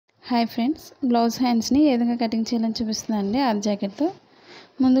Hi friends, blouse హ్యాండ్స్ని ఏ విధంగా cutting చేయాలని చూపిస్తుందండి. Arm జాకెట్తో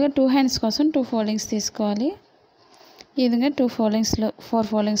ముందుగా 2 హ్యాండ్స్ కోసం 2 ఫోల్డింగ్స్ తీసుకోవాలి. ఈ విధంగా 4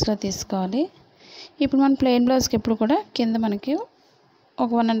 ఫోల్డింగ్స్లో తీసుకోవాలి. ఇప్పుడు మనం ప్లెయిన్ బ్లౌజ్కి ఎప్పుడు కూడా కింద మనకి ఒక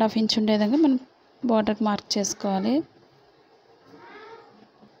 1.5 ఇంచ్ ఉండే విధంగా మనం బార్డర్కి మార్క్ చేసుకోవాలి.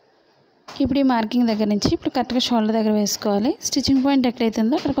 ఇప్పుడు ఈ మార్కింగ్ దగ్గర నుంచి ఇప్పుడు కరెక్ట్గా షోల్డర్ దగ్గర వేసుకోవాలి. స్టిచ్చింగ్ పాయింట్ ఎక్కడైతే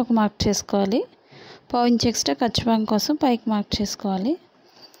ఉందో అక్కడికి ఒక మార్క్ చేసుకోవాలి. 1/2 ఇంచ్ ఎక్స్ట్రా ఖర్చు భాగం కోసం పైకి మార్క్ చేసుకోవాలి.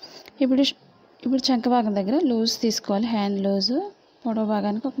 ఇప్పుడు చంక భాగం దగ్గర లూజ్ తీసుకోవాలి. హ్యాండ్ లూజు పొడవు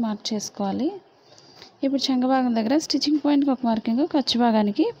భాగానికి ఒక మార్క్ చేసుకోవాలి. ఇప్పుడు చంక భాగం దగ్గర స్టిచ్చింగ్ పాయింట్కి ఒక మార్కింగ్, ఖర్చు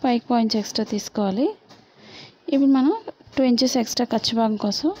భాగానికి పైకి 1 ఇంచ్ ఎక్స్ట్రా తీసుకోవాలి. ఇప్పుడు మనం 2 ఇంచెస్ ఎక్స్ట్రా ఖర్చు భాగం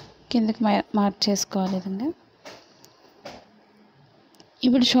కోసం కిందకి మార్క్ చేసుకోవాలి. ఈ విధంగా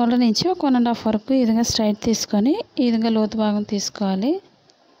ఇప్పుడు షోల్డర్ నుంచి ఒక 1.5 వరకు ఈ విధంగా స్ట్రైట్ తీసుకొని ఈ విధంగా లోతు భాగం తీసుకోవాలి.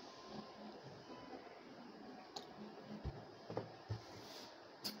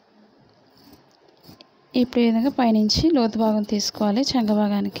 ఇప్పుడు ఈ విధంగా పైనుంచి లోతు భాగం తీసుకోవాలి చంక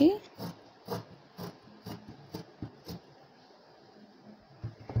భాగానికి.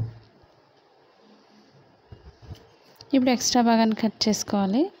 ఇప్పుడు ఎక్స్ట్రా భాగాన్ని కట్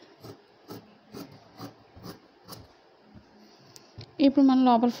చేసుకోవాలి. ఇప్పుడు మనం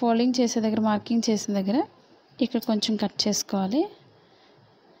లోపల ఫోల్డింగ్ చేసే దగ్గర మార్కింగ్ చేసిన దగ్గర ఇక్కడ కొంచెం కట్ చేసుకోవాలి.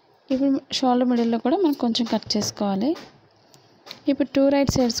 ఇప్పుడు షోల్డర్ మిడిల్లో కూడా మనం కొంచెం కట్ చేసుకోవాలి. ఇప్పుడు 2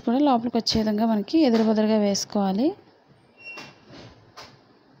 రైట్ సైడ్స్ కూడా లోపలికి వచ్చే విధంగా మనకి ఎదురుబెదురుగా వేసుకోవాలి.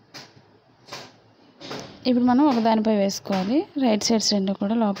 ఇప్పుడు మనం ఒకదానిపై వేసుకోవాలి. రైట్ సైడ్స్ రెండు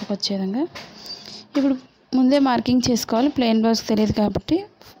కూడా లోపలికి వచ్చే విధంగా. ఇప్పుడు ముందే మార్కింగ్ చేసుకోవాలి. ప్లెయిన్ బ్లౌజ్ తెలియదు కాబట్టి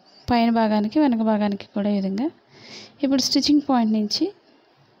పైన భాగానికి వెనక భాగానికి కూడా ఈ విధంగా. ఇప్పుడు స్టిచ్చింగ్ పాయింట్ నుంచి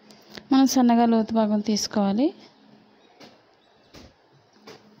మనం సన్నగా లోతు భాగం తీసుకోవాలి.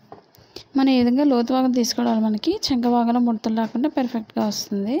 మనం ఈ విధంగా లోతు భాగం తీసుకోవడం వల్ల మనకి చంక భాగంలో ముడతలు లేకుండా పర్ఫెక్ట్గా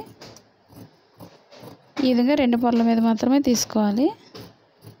వస్తుంది. ఈ విధంగా 2 పొరల మీద మాత్రమే తీసుకోవాలి.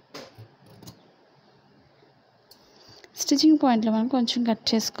 స్టిచ్చింగ్ పాయింట్లో మనం కొంచెం కట్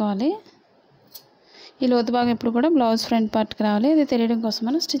చేసుకోవాలి. ఈ లోతు భాగం ఎప్పుడు కూడా బ్లౌజ్ ఫ్రంట్ పార్ట్కి రావాలి. అది తెలియడం కోసం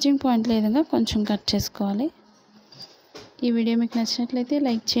మనం స్టిచ్చింగ్ పాయింట్లో ఈ విధంగా కొంచెం కట్ చేసుకోవాలి. ఈ వీడియో మీకు నచ్చినట్లయితే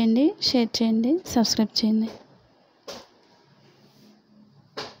లైక్ చేయండి, షేర్ చేయండి, సబ్స్క్రైబ్ చేయండి.